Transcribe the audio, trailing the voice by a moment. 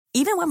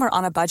Even when we're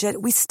on a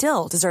budget, we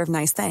still deserve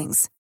nice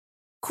things.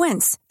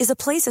 Quince is a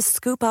place to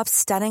scoop up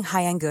stunning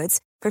high-end goods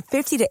for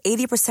 50 to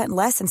 80%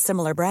 less than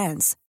similar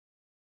brands.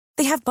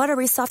 They have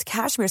buttery soft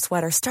cashmere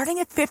sweaters starting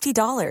at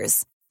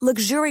 $50,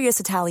 luxurious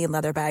Italian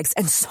leather bags,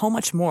 and so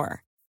much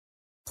more.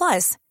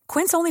 Plus,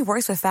 Quince only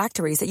works with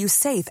factories that use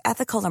safe,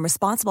 ethical, and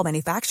responsible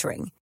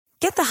manufacturing.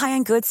 Get the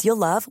high-end goods you'll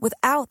love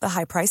without the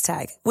high price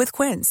tag with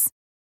Quince.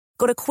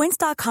 Go to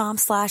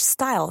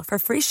quince.com/style for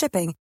free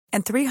shipping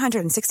and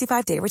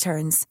 365-day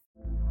returns.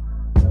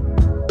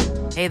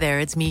 Hey there,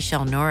 it's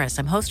Michelle Norris.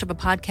 I'm host of a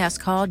podcast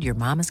called Your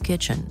Mama's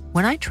Kitchen.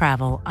 When I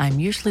travel, I'm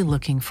usually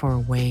looking for a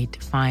way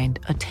to find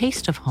a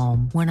taste of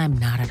home when I'm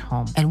not at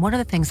home. And one of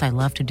the things I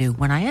love to do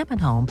when I am at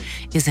home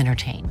is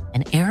entertain.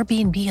 And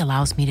Airbnb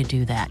allows me to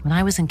do that. When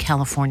I was in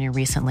California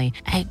recently,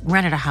 I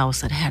rented a house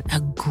that had a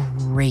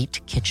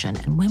great kitchen.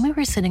 And when we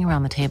were sitting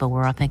around the table, we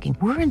were all thinking,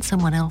 we're in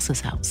someone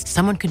else's house.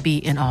 Someone could be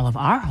in all of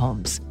our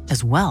homes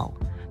as well.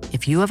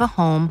 If you have a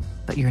home,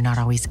 but you're not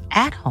always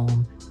at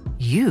home,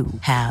 you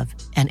have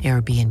an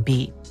Airbnb.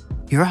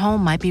 Your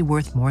home might be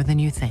worth more than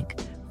you think.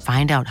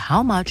 Find out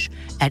how much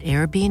at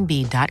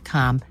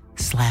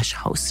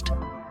airbnb.com/host.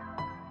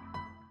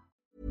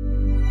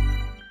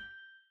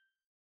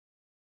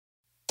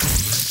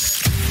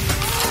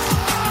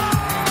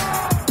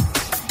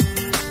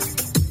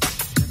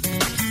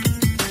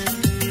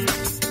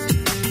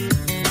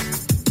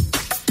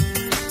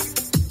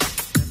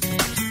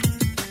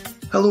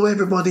 Hello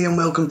everybody and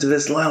welcome to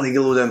this La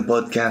Liga Lowdown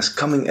podcast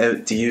coming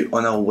out to you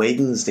on a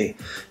Wednesday.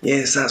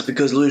 Yes, that's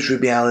because Luis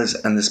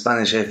Rubiales and the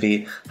Spanish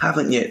FA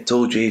haven't yet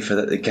told UEFA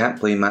that they can't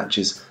play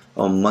matches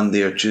on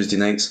Monday or Tuesday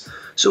nights,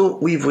 so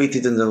we've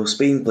waited until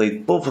Spain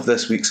played both of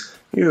this week's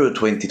Euro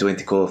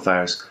 2020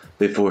 qualifiers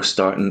before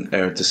starting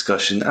our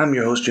discussion. I'm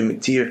your host, Jim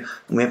McTeer,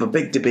 and we have a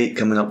big debate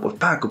coming up with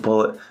Paco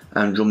Polit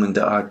and Roman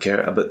de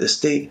Arquer about the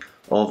state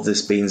of the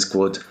Spain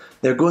squad.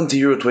 They're going to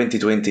Euro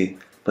 2020,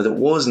 but it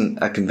wasn't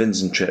a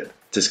convincing trip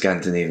to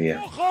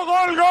Scandinavia. Gol de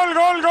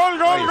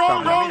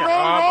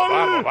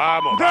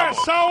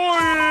Saúl.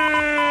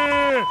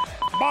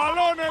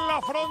 Balón en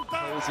la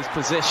frontal. This is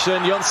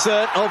position.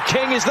 Jonsson. Oh,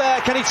 King is there.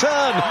 Can he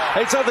turn?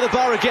 It's over the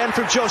bar again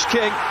from Josh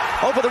King.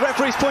 Oh, but the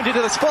referee's pointed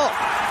to the spot.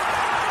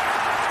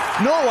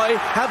 Norway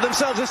have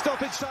themselves a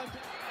stoppage time.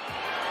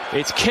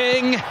 It's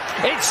King.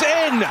 It's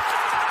in.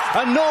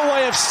 And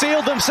Norway have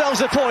sealed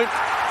themselves a point.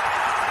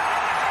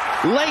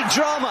 Late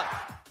drama.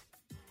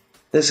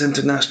 This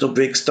international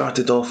break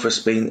started off for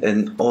Spain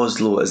in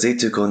Oslo as they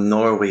took on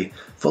Norway.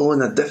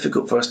 Following a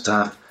difficult first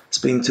half,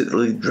 Spain took the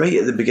lead right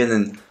at the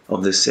beginning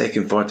of the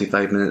second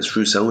 45 minutes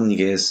through Saúl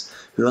Ñíguez,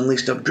 who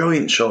unleashed a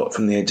brilliant shot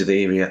from the edge of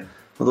the area,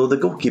 although the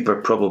goalkeeper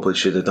probably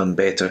should have done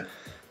better.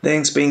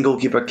 Then Spain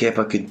goalkeeper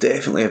Kepa could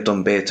definitely have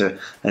done better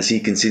as he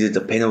conceded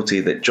a penalty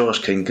that Josh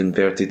King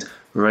converted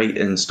right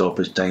in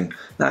stoppage time.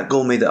 That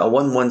goal made it a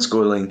 1-1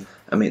 scoreline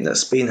and meant that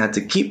Spain had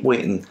to keep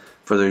waiting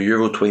for their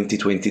Euro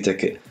 2020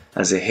 ticket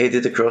as they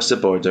headed across the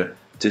border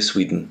to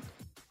Sweden.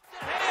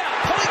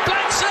 Point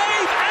blank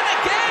save, and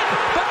again,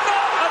 but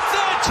not a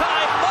third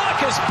time.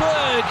 Marcus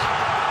Berg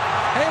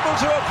able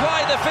to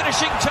apply the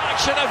finishing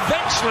touch, and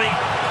eventually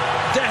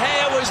De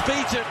Gea was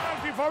beaten.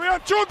 Fabián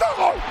chuta,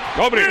 gol.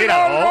 Hombre,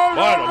 mira,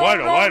 bueno. Gol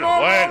de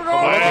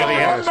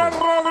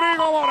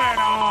Rodrigo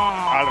Moreno.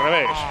 Al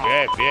revés,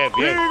 bien.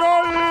 Y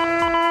gol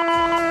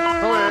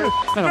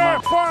de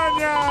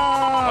España.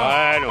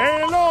 Bueno.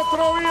 El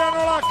otro día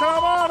no la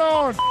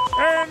clavaron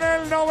en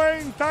el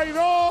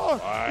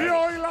 92 y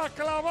hoy la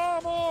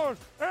clavamos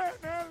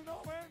en el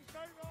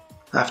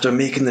 92. After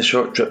making the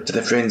short trip to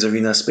the Friends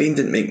Arena, Spain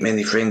didn't make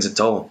many friends at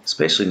all,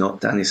 especially not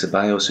Dani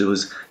Ceballos, who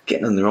was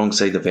getting on the wrong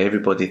side of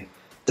everybody.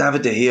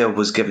 David De Gea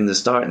was given the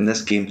start in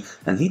this game,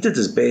 and he did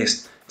his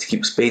best to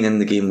keep Spain in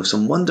the game with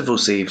some wonderful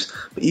saves,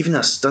 but even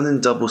a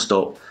stunning double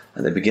stop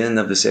at the beginning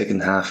of the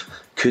second half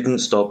couldn't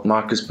stop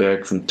Marcus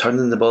Berg from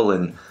turning the ball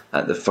in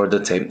at the third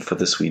attempt for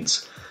the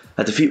Swedes.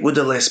 A defeat would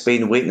have left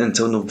Spain waiting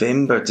until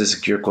November to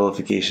secure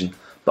qualification,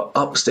 but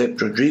up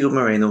stepped Rodrigo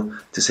Moreno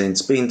to send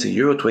Spain to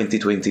Euro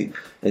 2020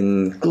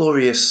 in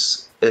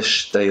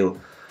glorious-ish style.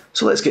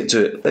 So let's get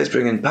to it. Let's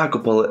bring in Paco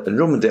Polit and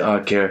Roman de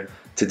Arquer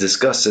to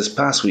discuss this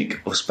past week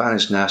of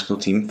Spanish national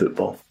team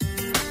football.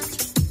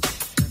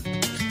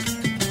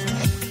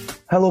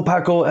 Hello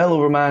Paco, hello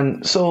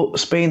Roman. So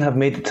Spain have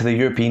made it to the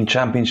European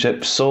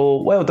Championship,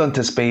 so well done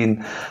to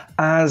Spain.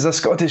 As a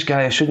Scottish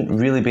guy, I shouldn't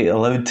really be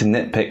allowed to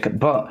nitpick,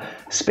 but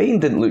Spain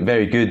didn't look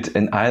very good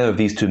in either of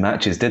these two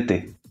matches, did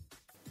they?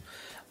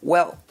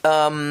 Well,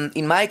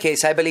 in my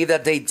case, I believe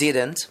that they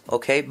didn't,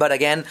 okay? But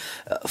again,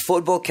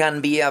 football can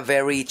be a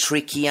very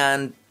tricky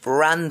and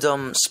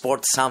random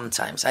sport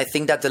sometimes. I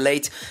think that the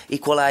late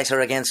equalizer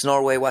against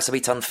Norway was a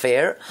bit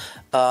unfair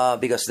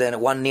because the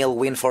 1-0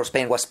 win for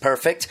Spain was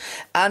perfect.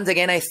 And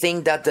again, I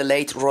think that the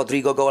late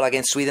Rodrigo goal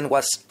against Sweden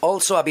was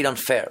also a bit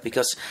unfair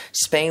because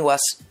Spain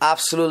was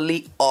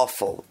absolutely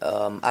awful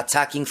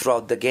attacking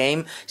throughout the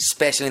game,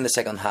 especially in the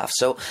second half.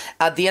 So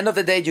at the end of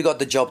the day, you got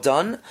the job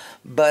done,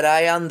 but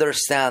I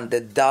understand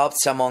the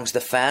doubts amongst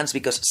the fans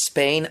because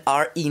Spain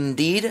are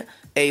indeed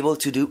able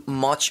to do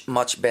much,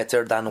 much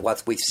better than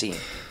what we've seen.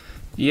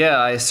 Yeah,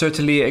 I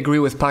certainly agree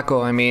with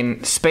Paco. I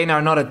mean, Spain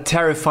are not a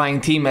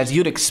terrifying team as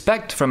you'd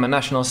expect from a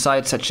national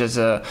side such as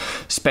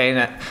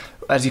Spain.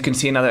 As you can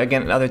see in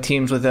other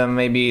teams with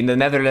maybe the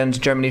Netherlands,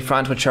 Germany,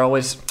 France, which are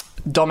always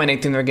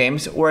dominating their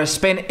games, whereas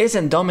Spain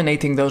isn't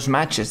dominating those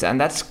matches,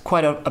 and that's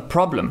quite a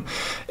problem.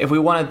 If we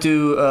want to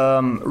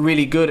do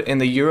really good in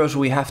the Euros,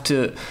 we have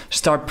to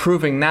start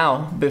proving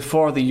now,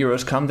 before the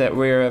Euros come, that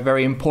we're a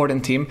very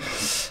important team.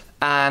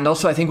 And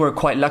also, I think we're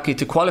quite lucky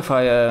to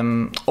qualify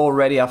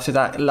already after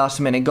that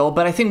last-minute goal.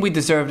 But I think we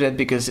deserved it,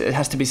 because it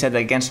has to be said that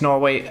against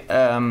Norway,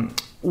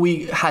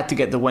 we had to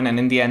get the win, and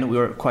in the end, we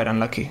were quite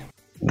unlucky.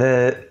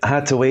 They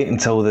had to wait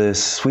until the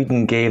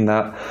Sweden game,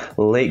 that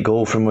late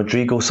goal from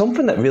Rodrigo.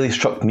 Something that really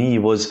struck me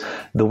was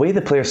the way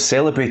the players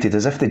celebrated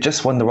as if they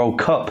just won the World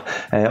Cup,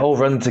 all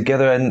run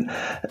together, and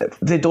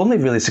they'd only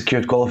really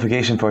secured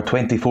qualification for a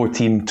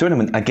 24-team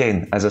tournament.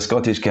 Again, as a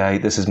Scottish guy,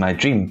 this is my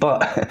dream,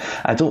 but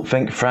I don't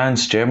think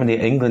France, Germany,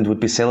 England would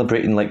be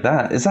celebrating like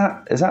that. Is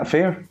that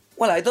fair?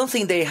 Well, I don't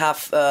think they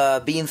have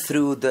been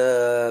through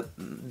the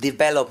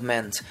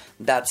development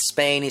that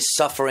Spain is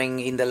suffering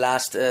in the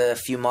last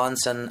few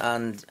months and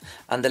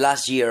the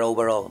last year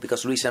overall,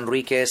 because Luis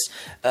Enrique's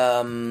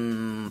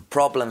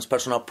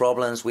personal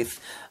problems with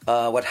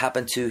what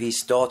happened to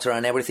his daughter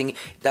and everything,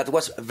 that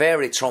was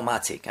very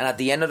traumatic. And at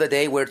the end of the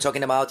day, we're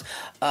talking about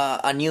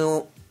a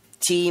new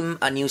team,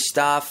 a new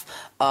staff.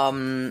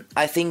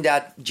 I think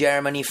that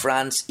Germany,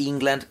 France,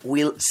 England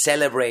will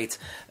celebrate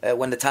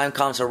when the time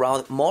comes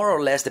around, more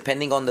or less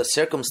depending on the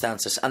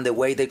circumstances and the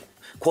way they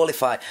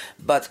qualify.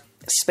 But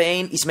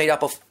Spain is made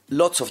up of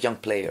lots of young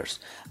players,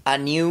 a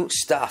new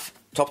staff,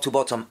 top to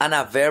bottom, and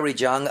a very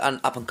young and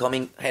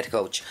up-and-coming head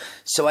coach.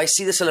 So I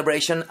see the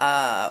celebration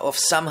of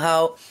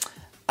somehow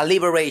a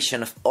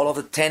liberation of all of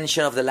the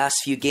tension of the last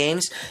few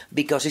games,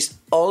 because it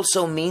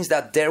also means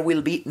that there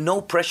will be no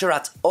pressure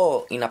at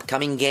all in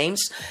upcoming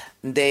games.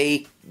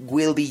 They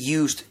will be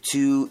used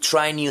to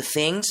try new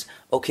things,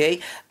 okay?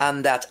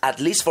 And that, at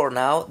least for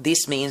now,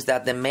 this means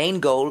that the main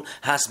goal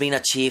has been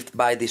achieved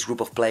by this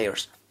group of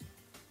players.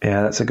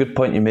 Yeah, that's a good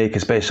point you make,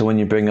 especially when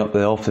you bring up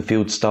the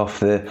off-the-field stuff,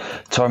 the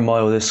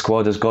turmoil this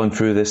squad has gone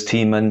through, this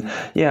team, and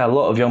yeah, a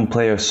lot of young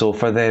players. So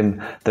for them,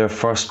 their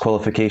first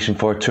qualification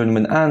for a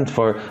tournament, and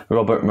for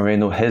Robert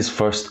Moreno, his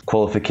first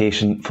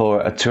qualification for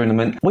a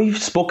tournament. We've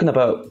spoken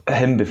about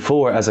him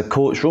before as a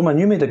coach. Roman,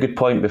 you made a good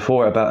point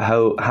before about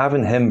how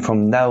having him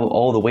from now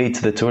all the way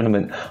to the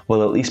tournament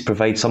will at least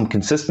provide some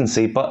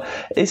consistency, but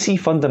is he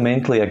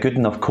fundamentally a good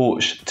enough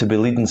coach to be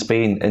leading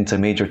Spain into a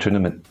major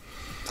tournament?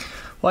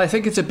 Well, I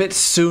think it's a bit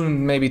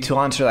soon maybe to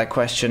answer that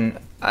question.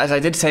 As I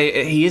did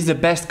say, he is the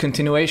best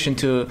continuation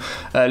to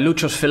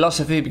Lucho's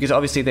philosophy, because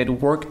obviously they'd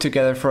worked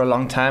together for a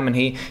long time and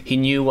he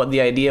knew what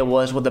the idea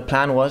was, what the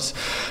plan was.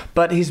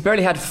 But he's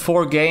barely had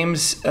 4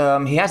 games.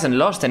 He hasn't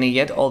lost any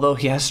yet, although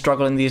he has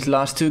struggled in these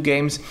last 2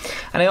 games.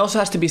 And it also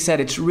has to be said,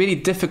 it's really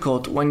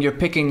difficult when you're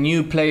picking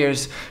new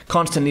players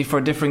constantly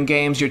for different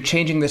games. You're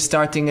changing the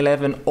starting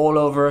 11 all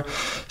over.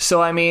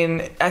 So, I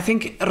mean, I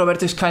think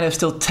Roberto is kind of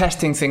still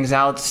testing things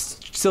out,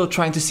 still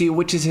trying to see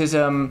which is his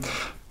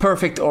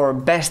perfect or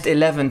best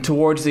 11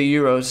 towards the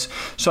Euros.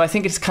 So I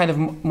think it's kind of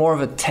more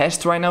of a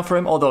test right now for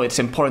him, although it's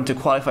important to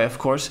qualify, of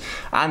course.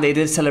 And they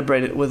did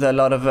celebrate it with a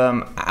lot of,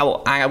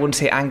 I wouldn't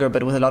say anger,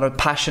 but with a lot of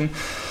passion.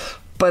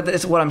 But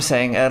that's what I'm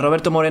saying.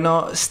 Roberto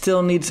Moreno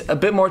still needs a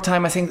bit more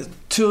time, I think,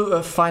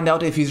 to find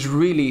out if he's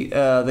really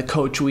the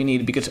coach we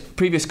need, because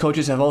previous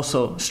coaches have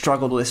also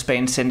struggled with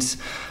Spain since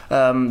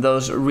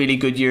those really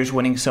good years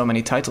winning so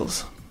many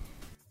titles.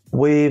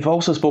 We've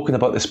also spoken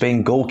about the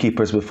Spain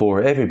goalkeepers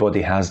before,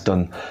 everybody has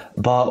done,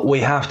 but we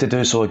have to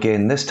do so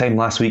again. This time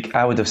last week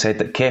I would have said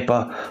that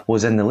Kepa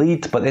was in the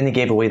lead, but then he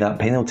gave away that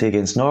penalty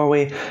against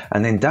Norway,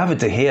 and then David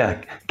De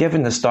Gea,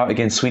 given the start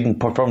against Sweden,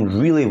 performed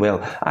really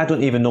well. I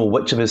don't even know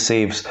which of his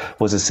saves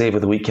was his save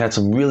of the week. He had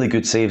some really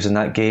good saves in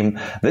that game.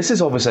 This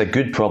is obviously a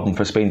good problem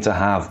for Spain to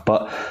have,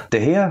 but De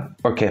Gea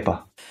or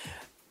Kepa?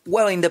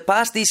 Well, in the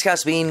past, this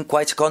has been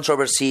quite a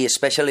controversy,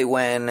 especially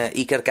when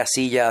Iker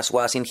Casillas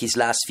was in his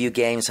last few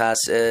games as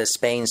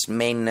Spain's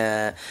main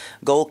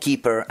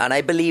goalkeeper. And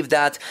I believe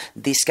that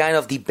this kind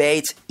of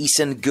debate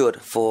isn't good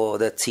for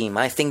the team.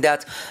 I think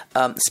that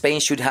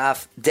Spain should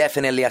have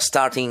definitely a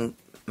starting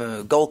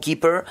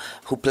goalkeeper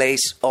who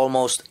plays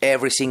almost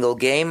every single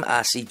game,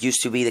 as it used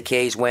to be the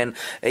case when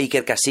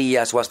Iker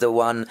Casillas was the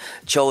one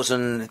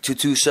chosen to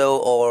do so,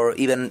 or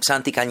even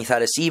Santi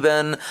Cañizares,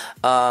 even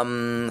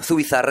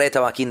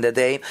Zubizarreta back in the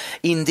day.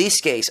 In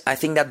this case, I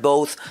think that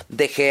both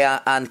De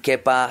Gea and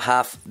Kepa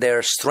have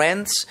their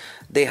strengths,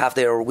 they have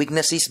their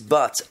weaknesses,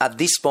 but at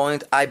this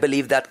point, I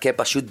believe that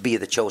Kepa should be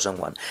the chosen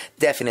one,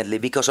 definitely,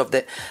 because of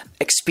the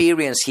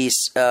experience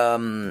he's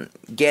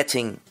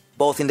getting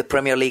both in the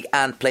Premier League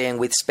and playing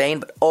with Spain,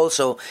 but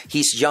also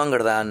he's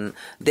younger than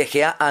De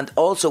Gea, and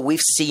also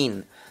we've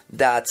seen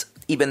that,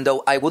 even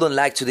though I wouldn't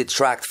like to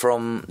detract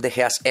from De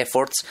Gea's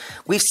efforts,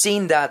 we've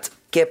seen that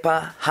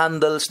Kepa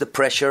handles the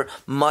pressure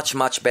much,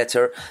 much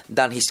better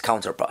than his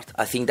counterpart.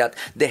 I think that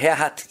De Gea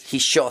had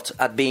his shot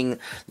at being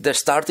the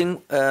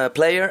starting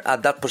player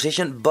at that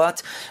position,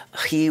 but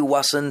he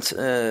wasn't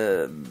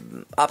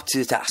up to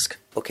the task.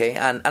 Okay,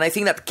 and I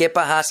think that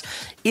Kepa has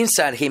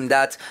inside him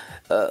that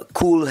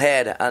cool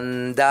head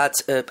and that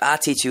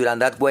attitude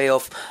and that way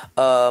of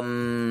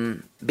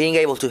being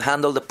able to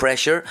handle the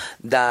pressure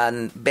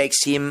that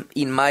makes him,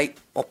 in my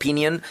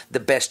opinion, the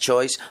best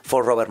choice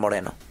for Robert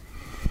Moreno.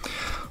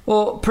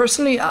 Well,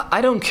 personally,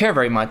 I don't care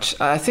very much.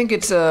 I think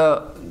it's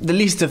the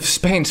least of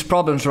Spain's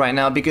problems right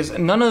now because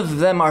none of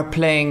them are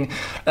playing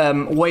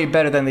way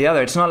better than the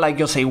other. It's not like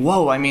you'll say,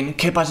 whoa, I mean,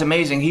 Kepa's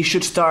amazing. He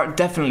should start,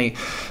 definitely.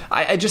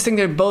 I just think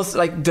they're both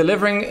like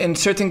delivering in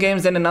certain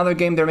games, then another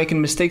game they're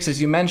making mistakes,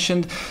 as you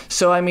mentioned.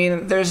 So, I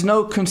mean, there's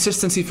no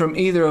consistency from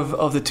either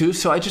of the two.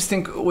 So I just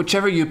think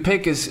whichever you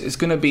pick is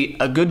going to be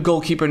a good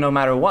goalkeeper no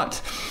matter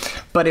what.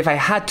 But if I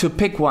had to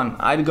pick one,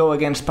 I'd go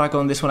against Paco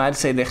on this one. I'd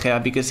say De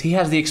Gea because he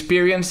has the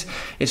experience.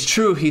 It's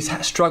true he's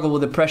struggled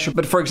with the pressure.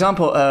 But for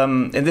example,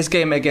 in this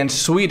game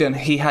against Sweden,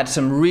 he had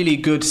some really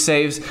good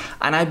saves.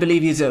 And I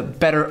believe he's a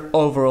better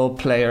overall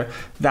player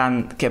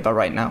than Kepa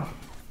right now.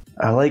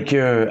 I like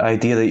your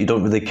idea that you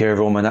don't really care,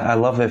 Roman. I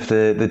love if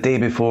the day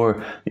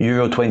before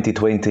Euro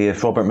 2020,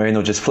 if Robert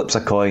Moreno just flips a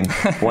coin,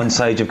 one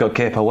side you've got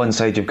Kepa, one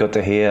side you've got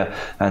De Gea,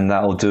 and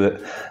that'll do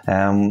it.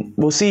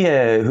 We'll see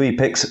who he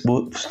picks.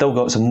 We've still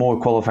got some more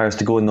qualifiers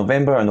to go in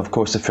November, and of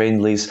course the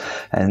friendlies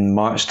in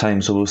March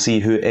time, so we'll see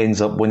who ends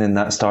up winning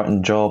that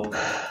starting job.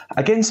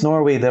 Against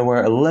Norway, there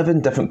were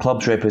 11 different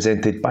clubs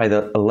represented by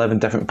the 11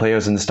 different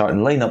players in the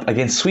starting lineup.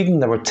 Against Sweden,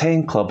 there were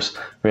 10 clubs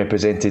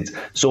represented.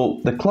 So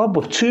the club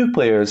with 2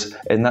 players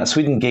in that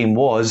Sweden game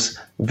was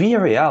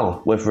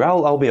Villarreal, with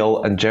Raul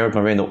Albiol and Gerard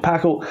Moreno.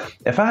 Paco,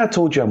 if I had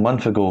told you a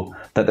month ago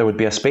that there would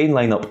be a Spain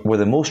lineup where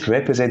the most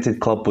represented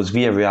club was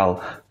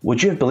Villarreal,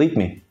 would you have believed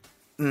me?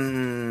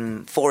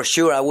 For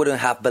sure, I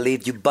wouldn't have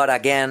believed you. But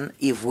again,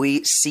 if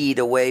we see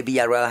the way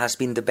Villarreal has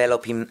been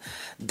developing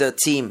the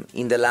team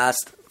in the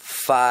last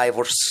 5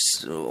 or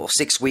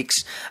 6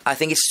 weeks, I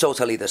think it's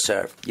totally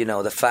deserved. You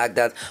know, the fact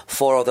that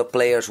 4 of the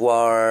players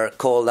were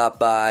called up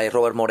by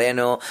Robert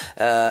Moreno,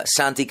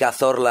 Santi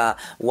Cazorla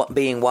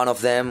being one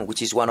of them,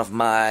 which is one of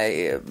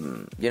my,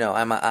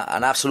 I'm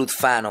an absolute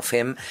fan of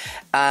him.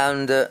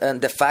 And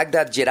the fact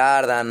that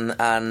Gerard and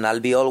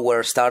Albiol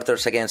were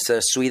starters against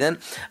Sweden,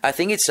 I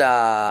think it's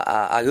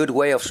a good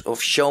way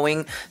of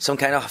showing some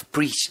kind of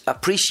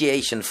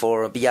appreciation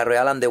for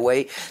Villarreal and the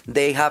way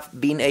they have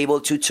been able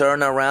to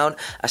turn around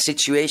a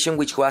situation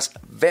which was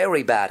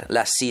very bad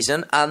last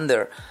season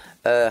under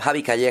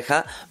Javi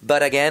Calleja,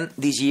 but again,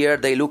 this year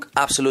they look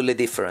absolutely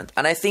different.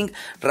 And I think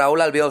Raul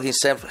Albiol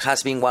himself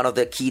has been one of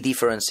the key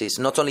differences.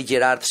 Not only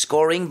Gerard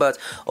scoring, but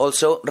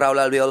also Raul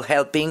Albiol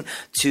helping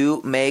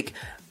to make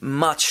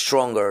much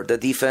stronger the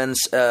defense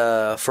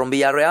from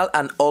Villarreal,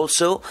 and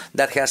also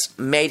that has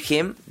made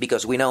him,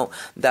 because we know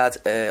that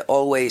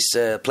always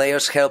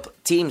players help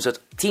teams, but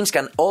teams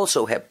can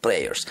also help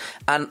players.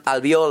 And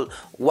Albiol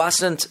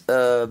wasn't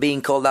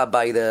being called up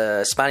by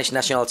the Spanish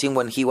national team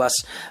when he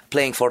was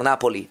playing for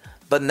Napoli.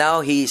 But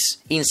now he's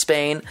in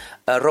Spain.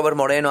 Robert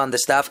Moreno and the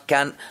staff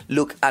can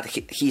look at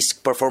his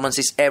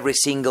performances every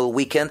single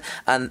weekend.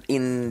 And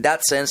in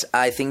that sense,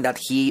 I think that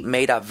he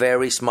made a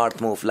very smart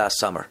move last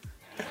summer.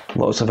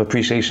 Lots of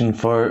appreciation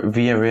for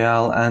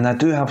Villarreal, and I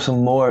do have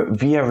some more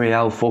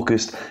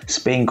Villarreal-focused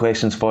Spain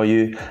questions for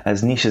you,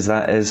 as niche as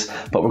that is.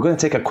 But we're going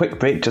to take a quick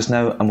break just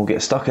now, and we'll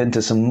get stuck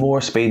into some more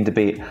Spain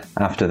debate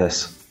after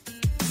this.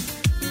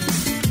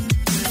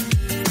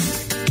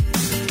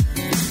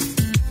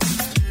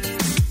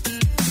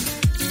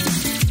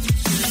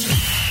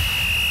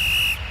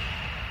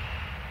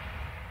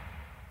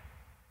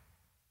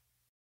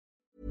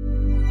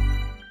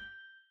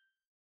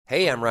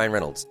 Hey, I'm Ryan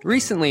Reynolds.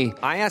 Recently,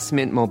 I asked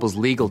Mint Mobile's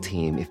legal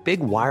team if big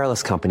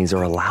wireless companies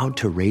are allowed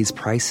to raise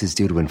prices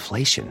due to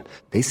inflation.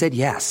 They said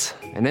yes.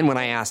 And then when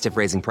I asked if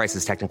raising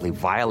prices technically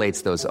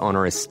violates those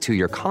onerous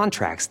 2-year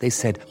contracts, they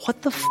said,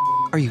 "What the f***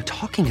 are you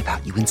talking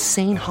about, you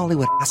insane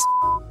Hollywood ass?"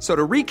 So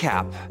to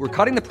recap, we're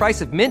cutting the price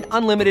of Mint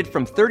Unlimited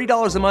from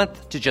 $30 a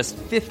month to just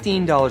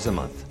 $15 a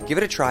month. Give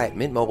it a try at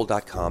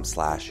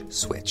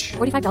mintmobile.com/switch.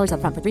 $45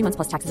 up front for 3 months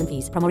plus taxes and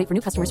fees. Promo rate for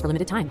new customers for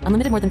limited time.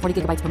 Unlimited more than 40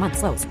 gigabytes per month.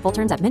 Slows full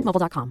terms at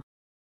mintmobile.com.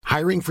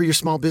 Hiring for your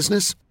small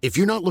business? If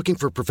you're not looking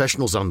for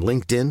professionals on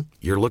LinkedIn,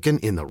 you're looking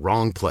in the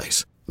wrong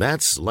place.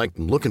 That's like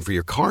looking for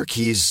your car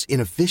keys in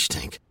a fish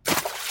tank.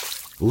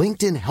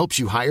 LinkedIn helps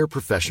you hire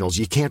professionals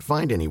you can't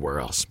find anywhere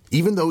else,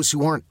 even those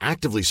who aren't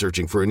actively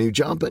searching for a new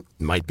job but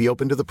might be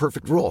open to the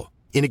perfect role.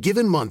 In a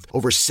given month,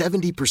 over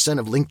 70%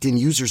 of LinkedIn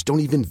users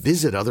don't even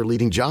visit other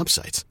leading job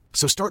sites.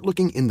 So start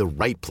looking in the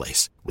right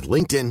place. With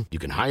LinkedIn, you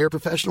can hire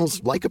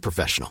professionals like a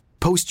professional.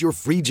 Post your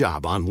free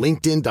job on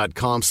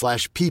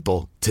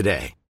linkedin.com/people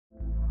today.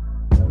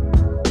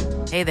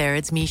 Hey there,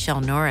 it's Michelle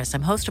Norris.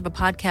 I'm host of a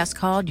podcast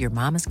called Your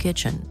Mama's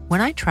Kitchen.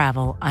 When I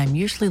travel, I'm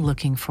usually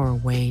looking for a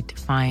way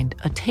to find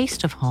a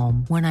taste of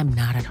home when I'm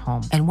not at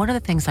home. And one of the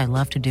things I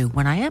love to do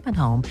when I am at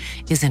home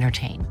is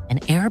entertain.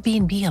 And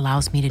Airbnb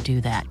allows me to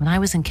do that. When I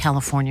was in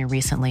California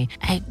recently,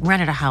 I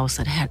rented a house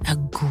that had a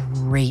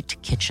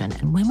great kitchen.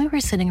 And when we were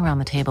sitting around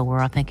the table, we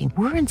were all thinking,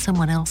 we're in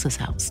someone else's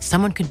house.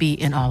 Someone could be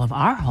in all of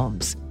our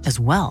homes as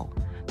well.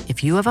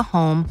 If you have a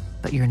home,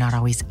 but you're not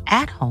always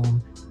at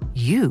home,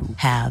 you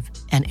have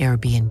an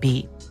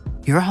Airbnb.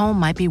 Your home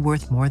might be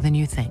worth more than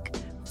you think.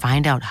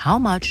 Find out how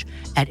much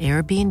at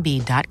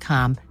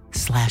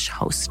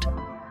airbnb.com/host.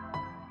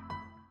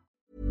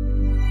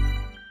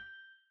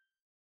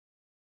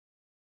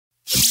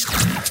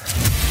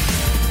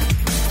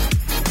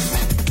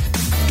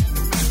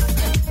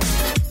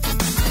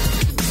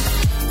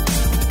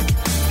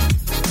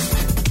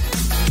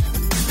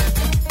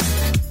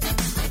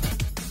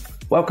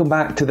 Welcome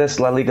back to this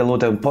La Liga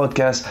Lowdown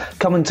podcast,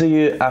 coming to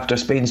you after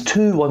Spain's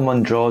 2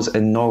 1-1 draws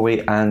in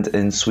Norway and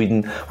in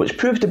Sweden, which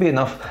proved to be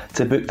enough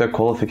to book their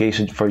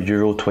qualification for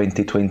Euro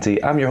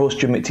 2020. I'm your host,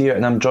 Jim McTeer,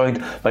 and I'm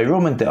joined by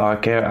Roman de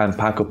Arquer and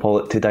Paco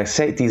Pollitt to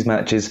dissect these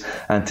matches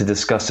and to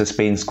discuss the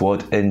Spain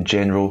squad in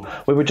general.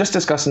 We were just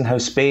discussing how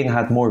Spain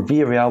had more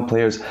Villarreal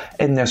players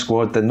in their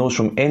squad than those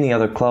from any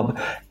other club.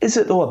 Is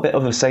it though a bit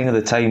of a sign of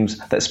the times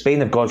that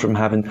Spain have gone from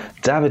having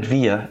David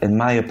Villa, in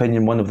my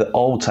opinion one of the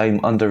all-time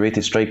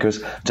underrated strikers,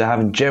 to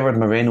having Gerard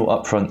Moreno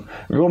up front?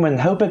 Roman,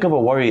 how big of a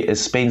worry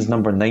is Spain's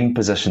number 9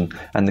 position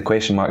and the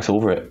question marks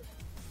over it?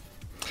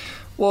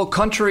 Well,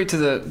 contrary to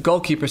the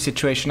goalkeeper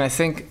situation, I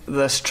think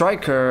the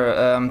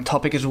striker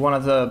topic is one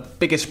of the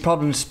biggest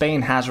problems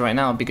Spain has right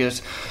now,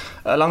 because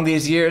along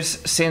these years,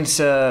 since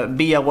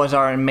Villa was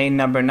our main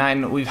number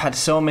 9, we've had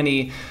so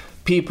many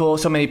people,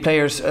 so many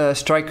players,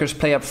 strikers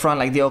play up front,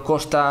 like Diego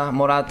Costa,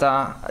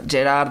 Morata,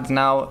 Gerard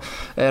now,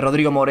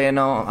 Rodrigo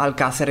Moreno,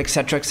 Alcácer,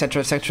 etc, etc,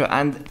 etc,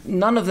 and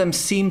none of them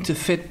seem to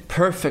fit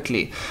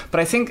perfectly.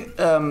 But I think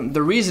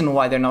the reason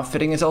why they're not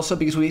fitting is also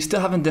because we still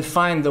haven't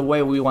defined the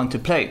way we want to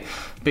play.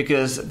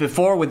 Because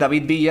before, with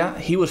David Villa,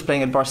 he was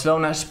playing at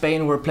Barcelona.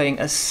 Spain were playing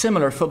a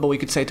similar football, we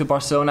could say, to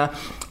Barcelona,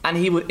 and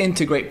he would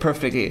integrate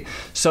perfectly.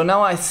 So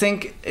now I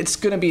think it's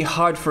going to be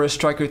hard for a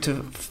striker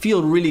to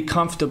feel really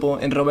comfortable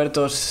in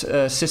Roberto's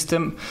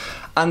system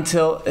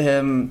until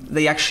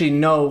they actually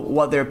know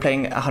what they're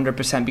playing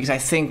 100%, because I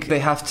think they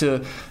have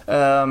to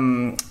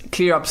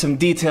clear up some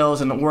details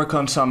and work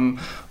on some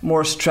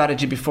more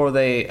strategy before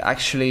they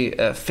actually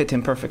fit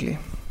him perfectly.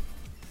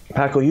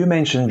 Paco, you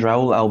mentioned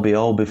Raúl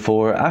Albiol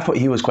before. I thought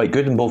he was quite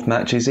good in both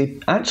matches. He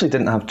actually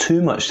didn't have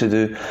too much to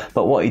do,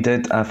 but what he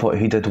did, I thought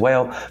he did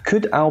well.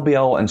 Could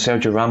Albiol and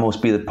Sergio Ramos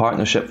be the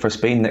partnership for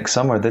Spain next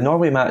summer? The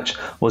Norway match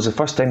was the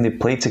first time they've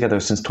played together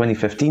since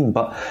 2015,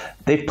 but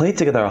they've played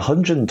together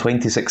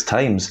 126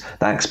 times.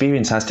 That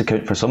experience has to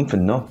count for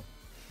something, no?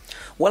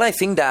 Well, I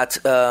think that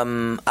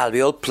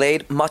Albiol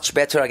played much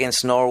better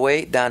against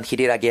Norway than he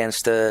did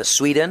against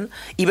Sweden,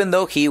 even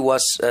though he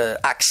was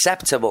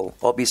acceptable,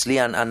 obviously,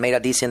 and made a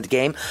decent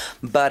game.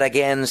 But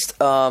against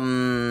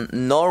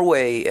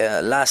Norway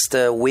last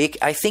week,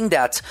 I think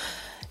that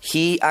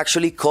he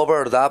actually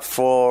covered up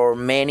for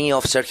many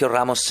of Sergio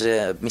Ramos'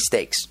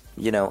 mistakes.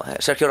 You know,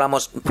 Sergio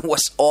Ramos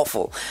was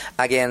awful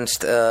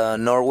against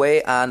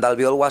Norway, and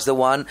Albiol was the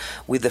one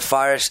with the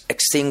fire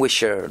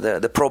extinguisher,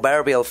 the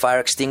proverbial fire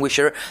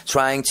extinguisher,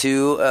 trying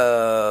to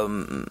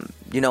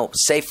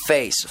save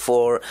face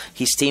for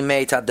his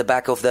teammate at the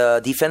back of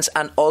the defense,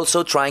 and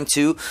also trying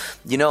to,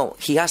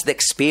 he has the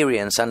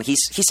experience, and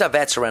he's a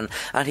veteran,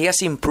 and he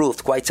has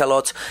improved quite a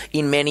lot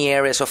in many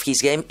areas of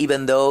his game,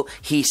 even though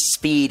his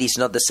speed is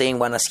not the same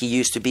one as he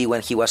used to be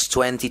when he was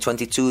 20,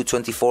 22,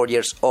 24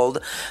 years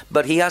old.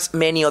 But he has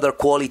many other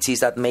qualities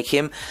that make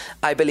him,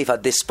 I believe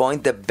at this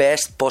point, the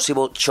best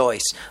possible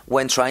choice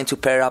when trying to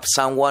pair up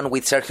someone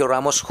with Sergio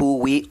Ramos, who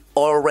we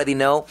already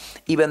know,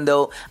 even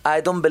though I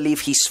don't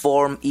believe his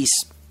form is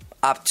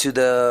up to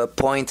the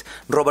point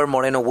Robert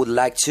Moreno would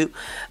like to.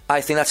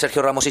 I think that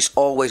Sergio Ramos is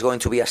always going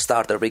to be a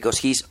starter, because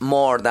he's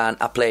more than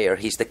a player.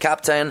 He's the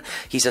captain,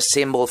 he's a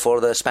symbol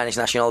for the Spanish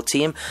national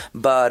team,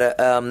 but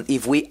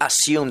if we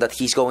assume that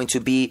he's going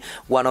to be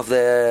one of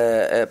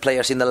the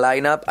players in the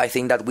lineup, I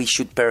think that we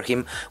should pair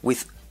him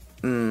with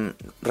Raúl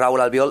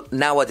Albiol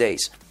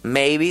nowadays.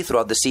 Maybe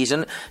throughout the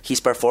season his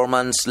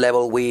performance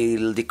level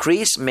will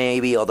decrease,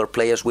 maybe other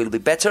players will be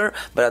better,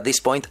 but at this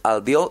point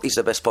Albiol is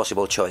the best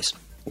possible choice.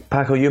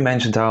 Paco, you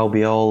mentioned how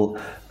Albiol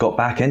got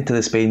back into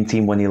the Spain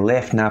team when he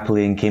left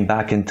Napoli and came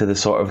back into the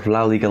sort of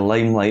La Liga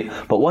limelight.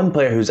 But one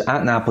player who's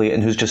at Napoli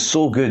and who's just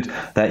so good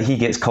that he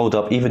gets called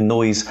up even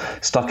though he's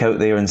stuck out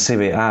there in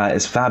Serie A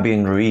is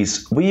Fabian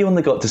Ruiz. We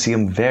only got to see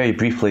him very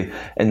briefly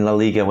in La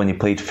Liga when he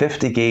played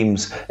 50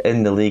 games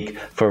in the league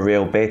for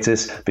Real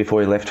Betis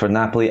before he left for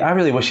Napoli. I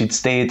really wish he'd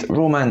stayed.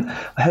 Roman,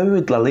 how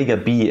would La Liga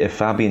be if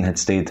Fabian had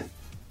stayed?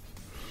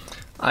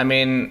 I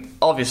mean,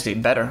 obviously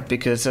better,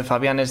 because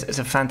Fabian is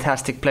a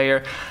fantastic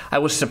player. I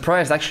was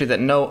surprised actually that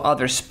no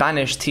other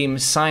Spanish team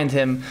signed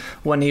him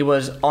when he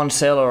was on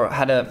sale or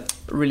had a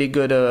really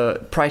good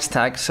price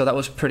tag, so that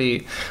was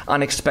pretty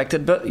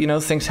unexpected. But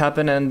things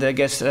happen, and I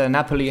guess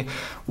Napoli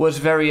was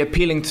very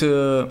appealing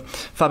to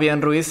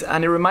Fabian Ruiz,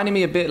 and it reminded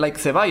me a bit like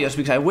Ceballos,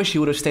 because I wish he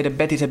would have stayed at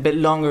Betis a bit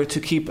longer to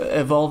keep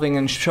evolving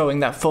and showing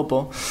that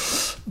football.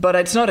 But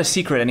it's not a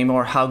secret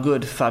anymore how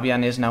good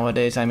Fabian is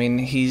nowadays. I mean,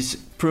 he's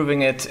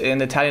proving it in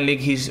the Italian league.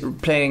 He's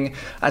playing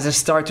as a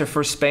starter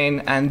for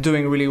Spain and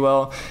doing really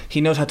well. He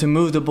knows how to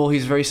move the ball.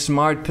 He's very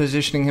smart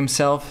positioning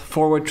himself.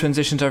 Forward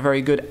transitions are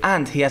very good,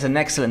 and he has an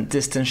excellent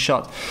distance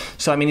shot.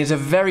 So, I mean, he's a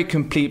very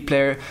complete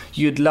player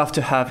you'd love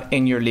to have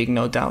in your league,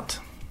 no doubt.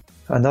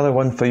 Another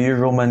one for you,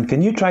 Roman.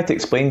 Can you try to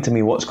explain to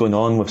me what's going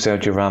on with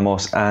Sergio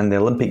Ramos and the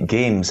Olympic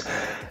Games?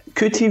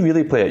 Could he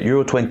really play at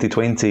Euro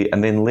 2020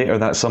 and then later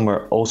that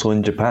summer also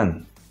in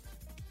Japan?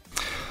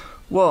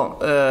 Well,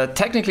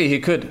 technically he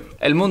could.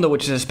 El Mundo,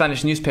 which is a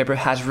Spanish newspaper,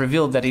 has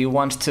revealed that he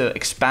wants to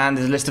expand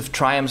his list of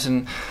triumphs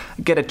and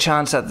get a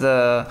chance at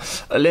the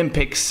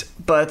Olympics.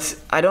 But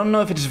I don't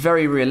know if it's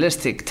very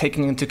realistic,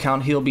 taking into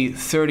account he'll be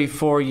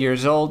 34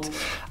 years old.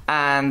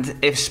 And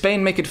if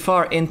Spain make it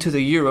far into the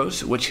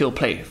Euros, which he'll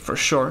play for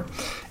sure,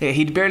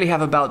 he'd barely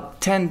have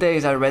about 10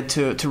 days, I read,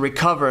 to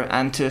recover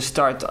and to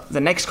start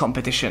the next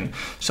competition.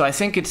 So I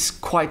think it's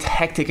quite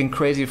hectic and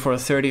crazy for a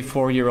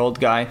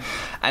 34-year-old guy.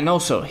 And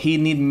also, he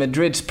need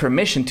Madrid's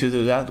permission to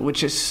do that,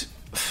 which is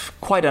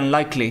quite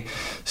unlikely.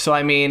 So,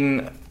 I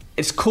mean,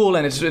 it's cool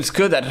and it's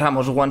good that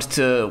Ramos wants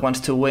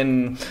to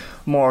win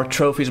more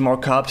trophies, more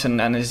cups,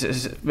 and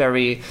is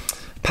very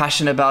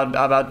passionate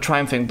about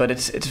triumphing, but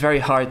it's very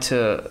hard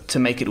to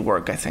make it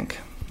work, I think.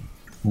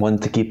 One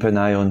to keep an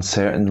eye on,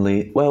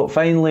 certainly. Well,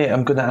 finally,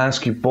 I'm going to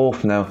ask you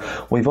both now.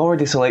 We've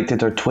already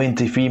selected our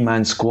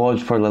 23-man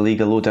squad for La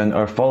Liga Lowdown.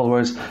 Our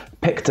followers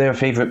picked their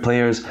favourite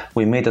players.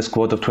 We made a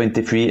squad of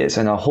 23. It's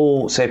in a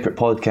whole separate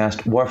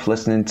podcast worth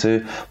listening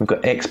to. We've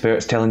got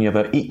experts telling you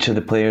about each of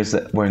the players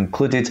that were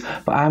included.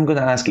 But I'm going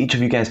to ask each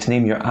of you guys to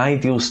name your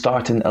ideal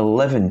starting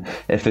 11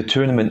 if the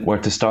tournament were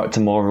to start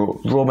tomorrow.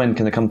 Roman,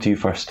 can I come to you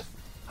first?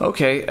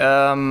 Okay,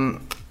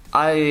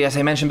 as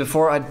I mentioned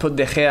before, I'd put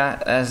De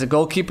Gea as the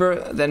goalkeeper.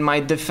 Then my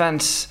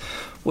defense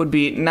would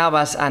be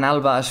Navas and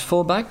Alba as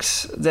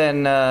fullbacks.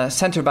 Then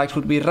centre-backs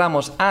would be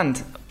Ramos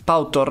and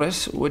Pau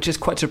Torres, which is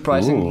quite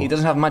surprising. Ooh. He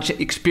doesn't have much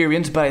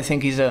experience, but I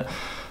think he's a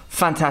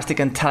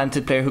fantastic and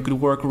talented player who could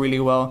work really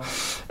well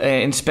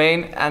in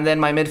Spain. And then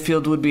my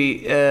midfield would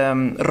be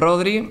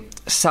Rodri,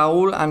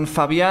 Saúl and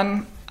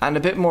Fabian. And a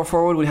bit more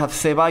forward, we have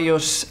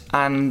Ceballos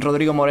and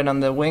Rodrigo Moreno on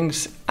the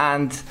wings,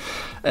 and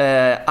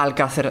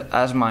Alcácer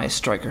as my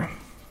striker.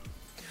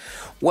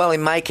 Well,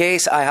 in my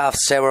case, I have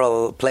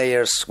several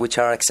players which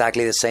are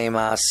exactly the same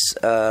as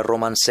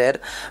Roman said,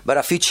 but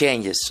a few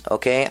changes,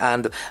 okay?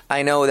 And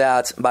I know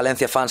that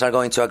Valencia fans are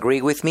going to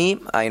agree with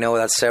me. I know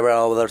that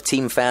several other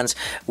team fans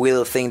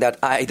will think that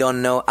I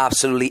don't know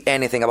absolutely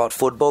anything about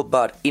football,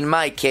 but in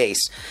my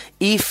case,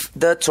 if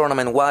the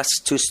tournament was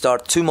to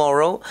start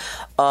tomorrow,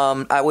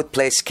 I would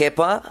place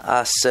Kepa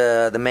as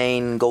the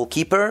main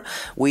goalkeeper,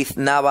 with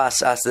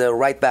Navas as the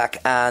right back,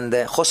 and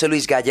José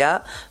Luis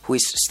Gallá, who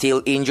is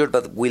still injured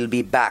but will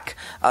be back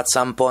at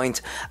some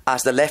point,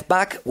 as the left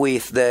back,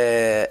 with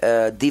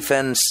the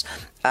defense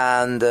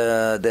and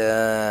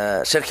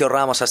the Sergio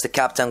Ramos as the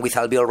captain, with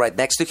Albiol right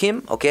next to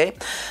him. Okay,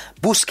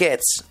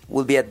 Busquets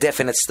will be a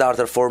definite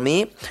starter for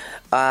me,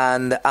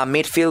 and a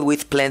midfield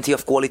with plenty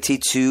of quality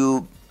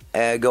to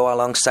go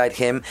alongside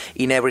him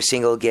in every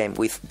single game,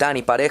 with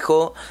Dani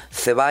Parejo,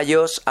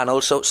 Ceballos, and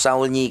also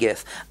Saúl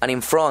Ñíguez. And in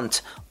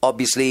front,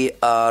 obviously,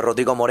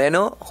 Rodrigo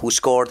Moreno, who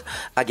scored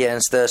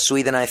against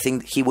Sweden. I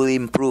think he will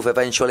improve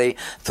eventually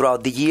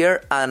throughout the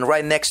year. And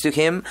right next to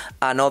him,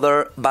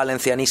 another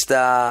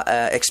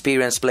Valencianista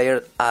experienced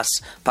player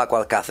as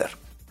Paco Alcácer.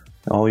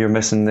 All you're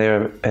missing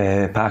there,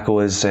 Paco,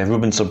 is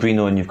Ruben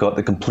Sobrino, and you've got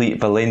the complete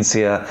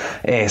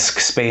Valencia-esque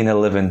Spain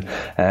 11.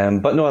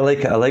 But no, I like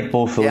it. I like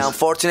both those. Yeah,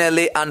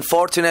 unfortunately,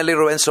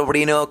 Ruben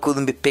Sobrino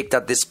couldn't be picked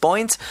at this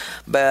point.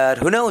 But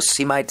who knows?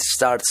 He might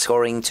start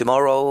scoring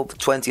tomorrow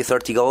 20,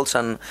 30 goals,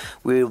 and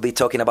we will be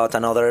talking about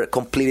another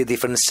completely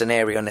different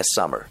scenario next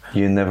summer.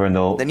 You never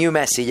know. The new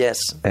Messi,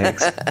 yes.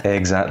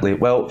 Exactly.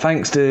 Well,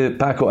 thanks to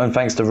Paco and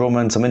thanks to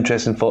Roman. Some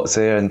interesting thoughts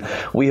there, and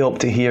we hope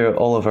to hear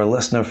all of our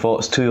listener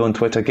thoughts too on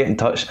Twitter. Get in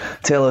touch,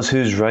 tell us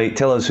who's right,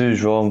 tell us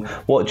who's wrong,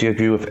 what do you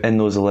agree with in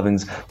those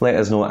 11s, let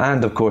us know,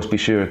 and of course be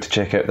sure to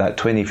check out that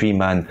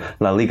 23-man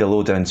La Liga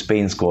Lowdown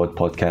Spain Squad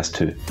podcast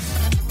too.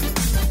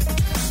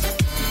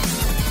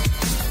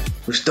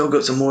 We've still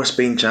got some more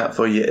Spain chat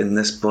for you in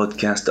this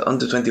podcast. The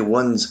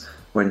under-21s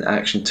were in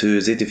action too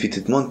as they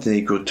defeated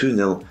Montenegro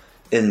 2-0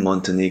 in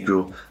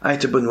Montenegro.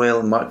 Aitor Buñuel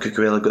and Marc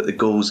Cucurella got the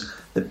goals.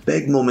 The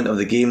big moment of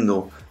the game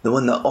though, the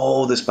one that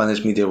all the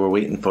Spanish media were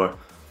waiting for,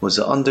 was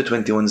the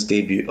under-21s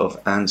debut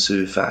of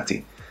Ansu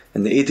Fati.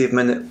 In the 80th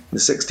minute, the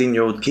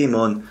 16-year-old came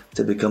on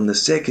to become the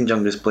second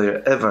youngest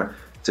player ever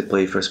to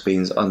play for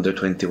Spain's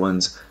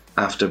under-21s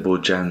after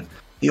Bojan.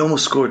 He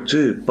almost scored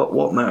too, but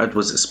what mattered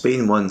was that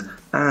Spain won,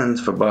 and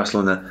for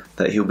Barcelona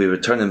that he'll be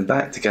returning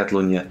back to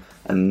Catalonia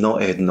and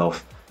not heading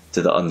off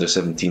to the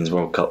under-17s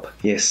World Cup.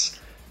 Yes,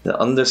 The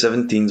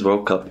Under-17s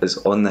World Cup is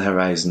on the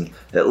horizon.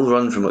 It'll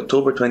run from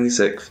October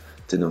 26th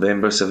to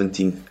November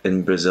 17th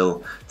in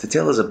Brazil. To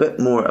tell us a bit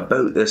more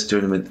about this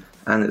tournament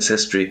and its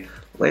history,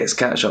 let's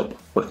catch up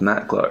with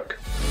Matt Clark.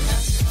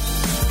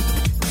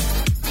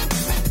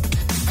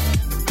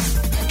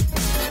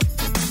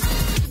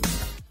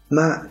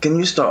 Matt, can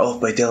you start off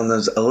by telling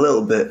us a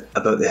little bit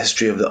about the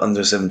history of the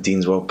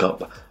Under-17s World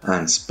Cup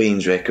and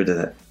Spain's record in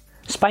it?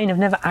 Spain have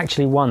never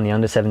actually won the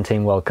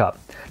Under-17 World Cup,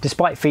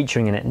 despite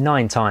featuring in it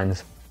 9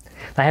 times.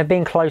 They have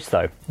been close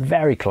though,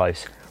 very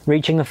close,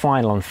 reaching the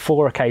final on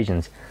 4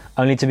 occasions,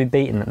 only to be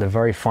beaten at the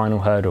very final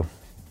hurdle.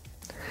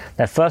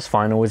 Their first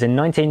final was in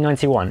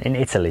 1991 in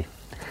Italy.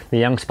 The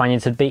young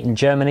Spaniards had beaten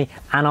Germany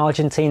and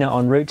Argentina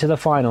en route to the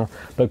final,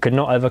 but could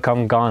not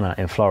overcome Ghana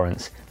in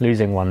Florence,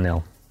 losing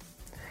 1-0.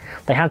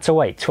 They had to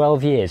wait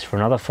 12 years for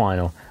another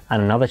final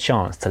and another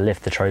chance to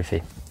lift the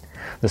trophy.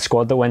 The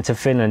squad that went to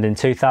Finland in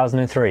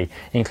 2003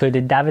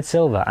 included David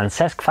Silva and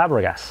Cesc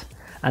Fabregas,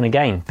 and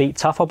again beat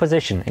tough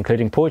opposition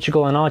including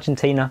Portugal and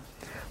Argentina,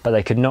 but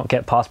they could not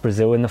get past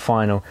Brazil in the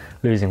final,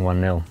 losing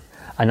 1-0.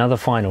 Another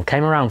final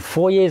came around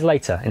 4 years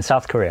later in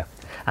South Korea,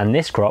 and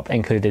this crop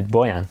included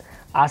Bojan,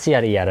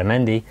 Asier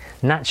Iaramendi,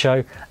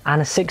 Nacho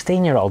and a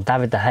 16-year-old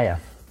David De Gea.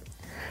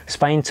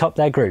 Spain topped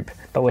their group,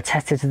 but were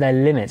tested to their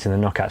limits in the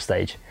knockout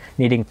stage,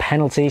 needing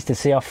penalties to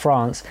see off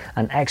France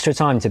and extra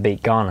time to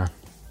beat Ghana.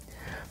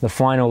 The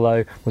final,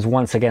 though, was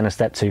once again a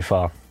step too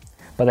far,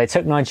 but they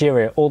took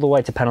Nigeria all the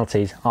way to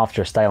penalties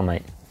after a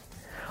stalemate.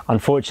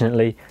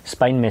 Unfortunately,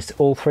 Spain missed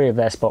all 3 of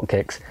their spot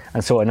kicks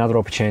and saw another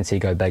opportunity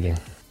go begging.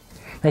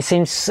 They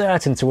seemed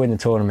certain to win the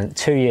tournament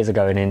 2 years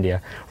ago in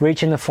India,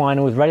 reaching the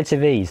final with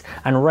relative ease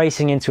and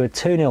racing into a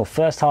 2-0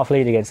 first-half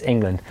lead against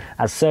England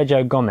as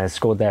Sergio Gomez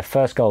scored their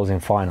first goals in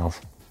finals.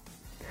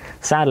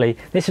 Sadly,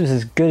 this was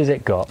as good as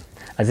it got,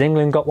 as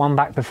England got one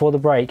back before the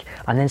break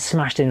and then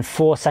smashed in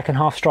 4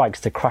 second-half strikes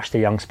to crush the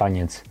young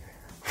Spaniards.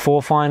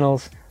 4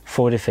 finals,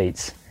 4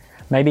 defeats.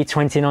 Maybe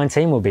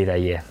 2019 will be their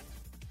year.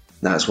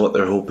 That's what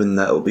they're hoping,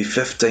 that it'll be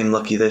 5th time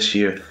lucky this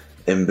year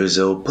in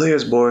Brazil.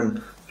 Players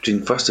born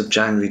between 1st of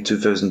January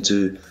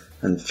 2002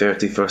 and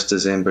 31st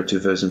December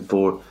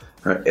 2004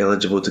 are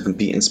eligible to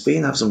compete. In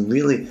Spain have some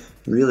really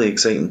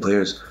exciting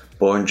players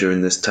born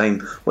during this time.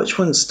 Which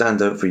ones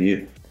stand out for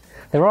you?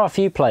 There are a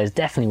few players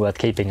definitely worth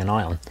keeping an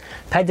eye on.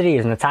 Pedri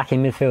is an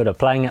attacking midfielder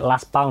playing at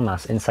Las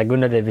Palmas in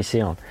Segunda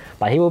División,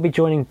 but he will be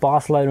joining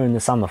Barcelona in the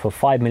summer for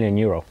 €5 million.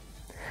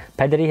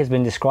 Pedri has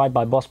been described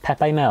by boss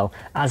Pepe Mel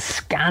as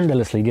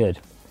scandalously good.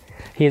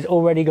 He has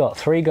already got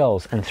 3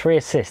 goals and 3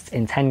 assists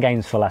in 10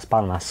 games for Las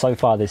Palmas so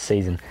far this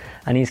season,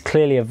 and he's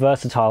clearly a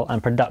versatile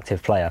and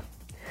productive player.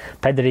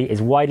 Pedri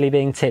is widely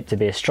being tipped to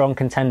be a strong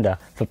contender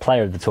for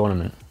player of the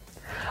tournament.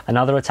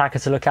 Another attacker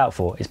to look out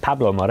for is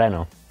Pablo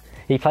Moreno.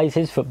 He plays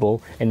his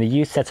football in the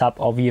youth setup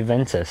of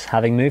Juventus,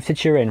 having moved to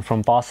Turin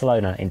from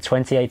Barcelona in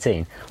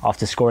 2018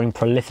 after scoring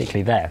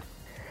prolifically there.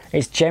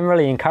 It's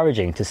generally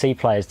encouraging to see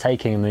players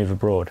taking a move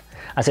abroad,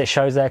 as it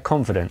shows they're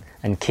confident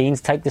and keen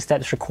to take the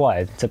steps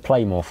required to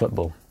play more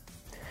football.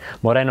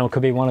 Moreno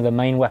could be one of the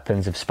main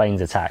weapons of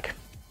Spain's attack.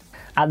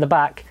 At the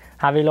back,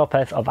 Javi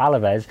Lopez of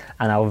Alaves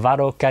and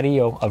Alvaro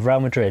Carrillo of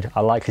Real Madrid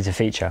are likely to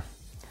feature.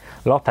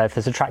 Lopez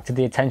has attracted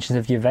the attention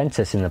of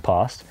Juventus in the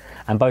past,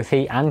 and both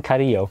he and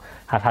Carrillo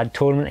have had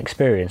tournament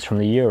experience from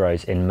the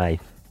Euros in May.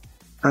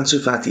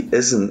 Ansu Fati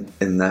isn't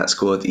in that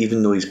squad,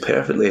 even though he's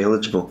perfectly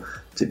eligible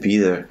to be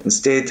there.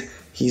 Instead,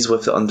 he's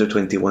with the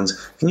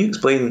under-21s. Can you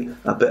explain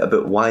a bit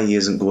about why he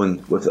isn't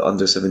going with the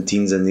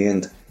under-17s in the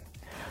end?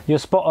 You're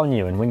spot on,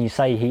 Ewan, when you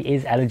say he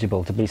is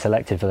eligible to be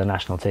selected for the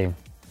national team.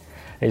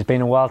 It's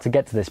been a while to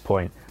get to this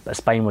point, but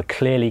Spain were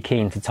clearly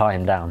keen to tie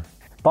him down.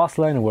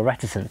 Barcelona were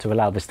reticent to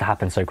allow this to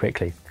happen so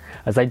quickly,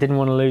 as they didn't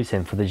want to lose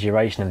him for the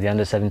duration of the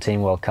Under-17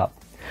 World Cup,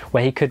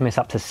 where he could miss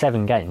up to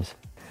 7 games.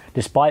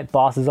 Despite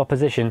Barca's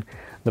opposition,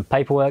 the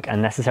paperwork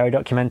and necessary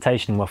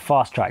documentation were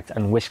fast-tracked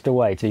and whisked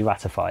away to be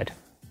ratified.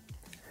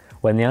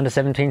 When the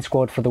Under-17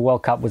 squad for the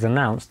World Cup was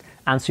announced,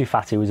 Ansu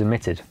Fati was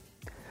omitted.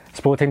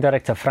 Sporting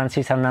director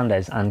Francis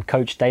Hernandez and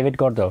coach David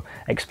Gordo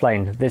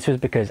explained this was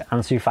because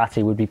Ansu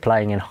Fati would be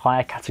playing in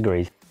higher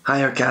categories.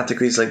 Higher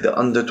categories like the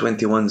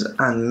under-21s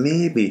and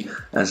maybe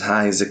as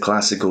high as the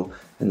Clásico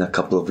in a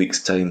couple of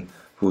weeks' time.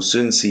 We'll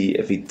soon see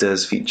if he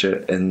does feature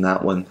in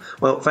that one.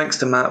 Well, thanks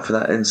to Matt for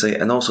that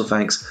insight, and also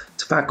thanks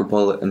to Paco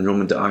Pollitt and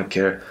Roman de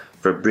Arquer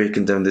for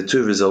breaking down the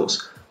 2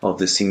 results of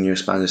the senior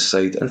Spanish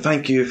side. And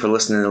thank you for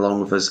listening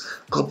along with us.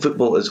 Club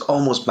football is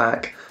almost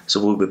back,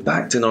 so we'll be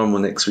back to normal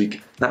next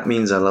week. That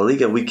means a La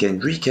Liga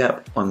weekend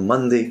recap on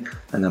Monday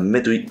and a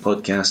midweek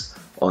podcast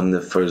on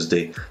the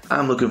Thursday.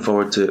 I'm looking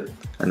forward to it,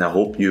 and I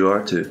hope you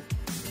are too.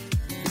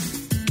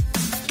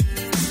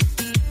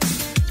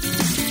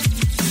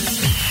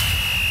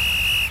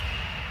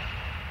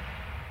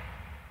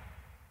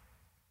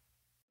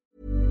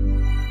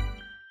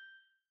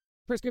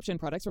 Prescription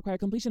products require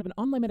completion of an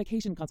online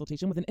medication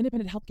consultation with an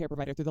independent healthcare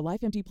provider through the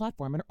LifeMD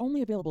platform and are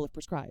only available if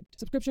prescribed.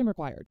 Subscription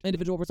required.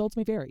 Individual results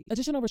may vary.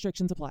 Additional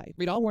restrictions apply.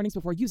 Read all warnings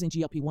before using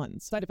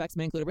GLP-1s. Side effects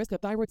may include a risk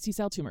of thyroid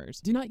C-cell tumors.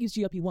 Do not use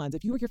GLP-1s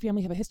if you or your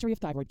family have a history of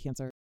thyroid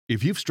cancer.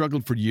 If you've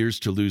struggled for years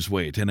to lose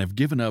weight and have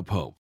given up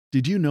hope,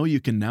 did you know you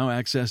can now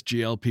access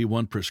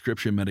GLP-1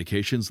 prescription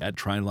medications at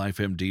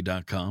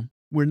TryLifeMD.com?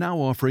 We're now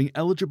offering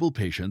eligible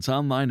patients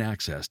online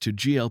access to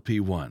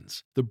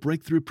GLP-1s, the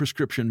breakthrough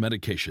prescription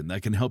medication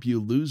that can help you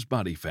lose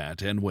body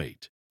fat and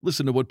weight.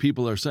 Listen to what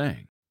people are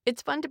saying.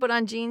 It's fun to put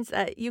on jeans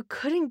that you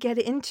couldn't get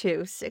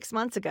into 6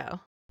 months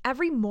ago.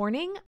 Every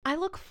morning, I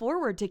look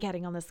forward to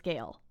getting on the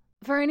scale.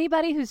 For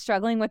anybody who's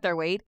struggling with their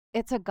weight,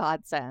 it's a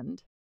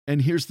godsend.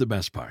 And here's the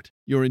best part.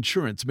 Your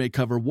insurance may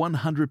cover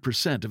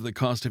 100% of the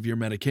cost of your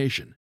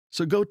medication.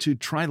 So go to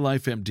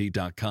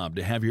TryLifeMD.com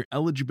to have your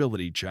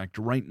eligibility checked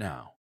right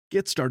now.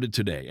 Get started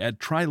today at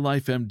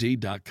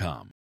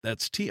TryLifeMD.com.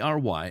 That's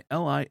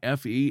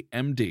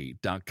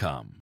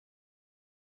TryLifeMD.com.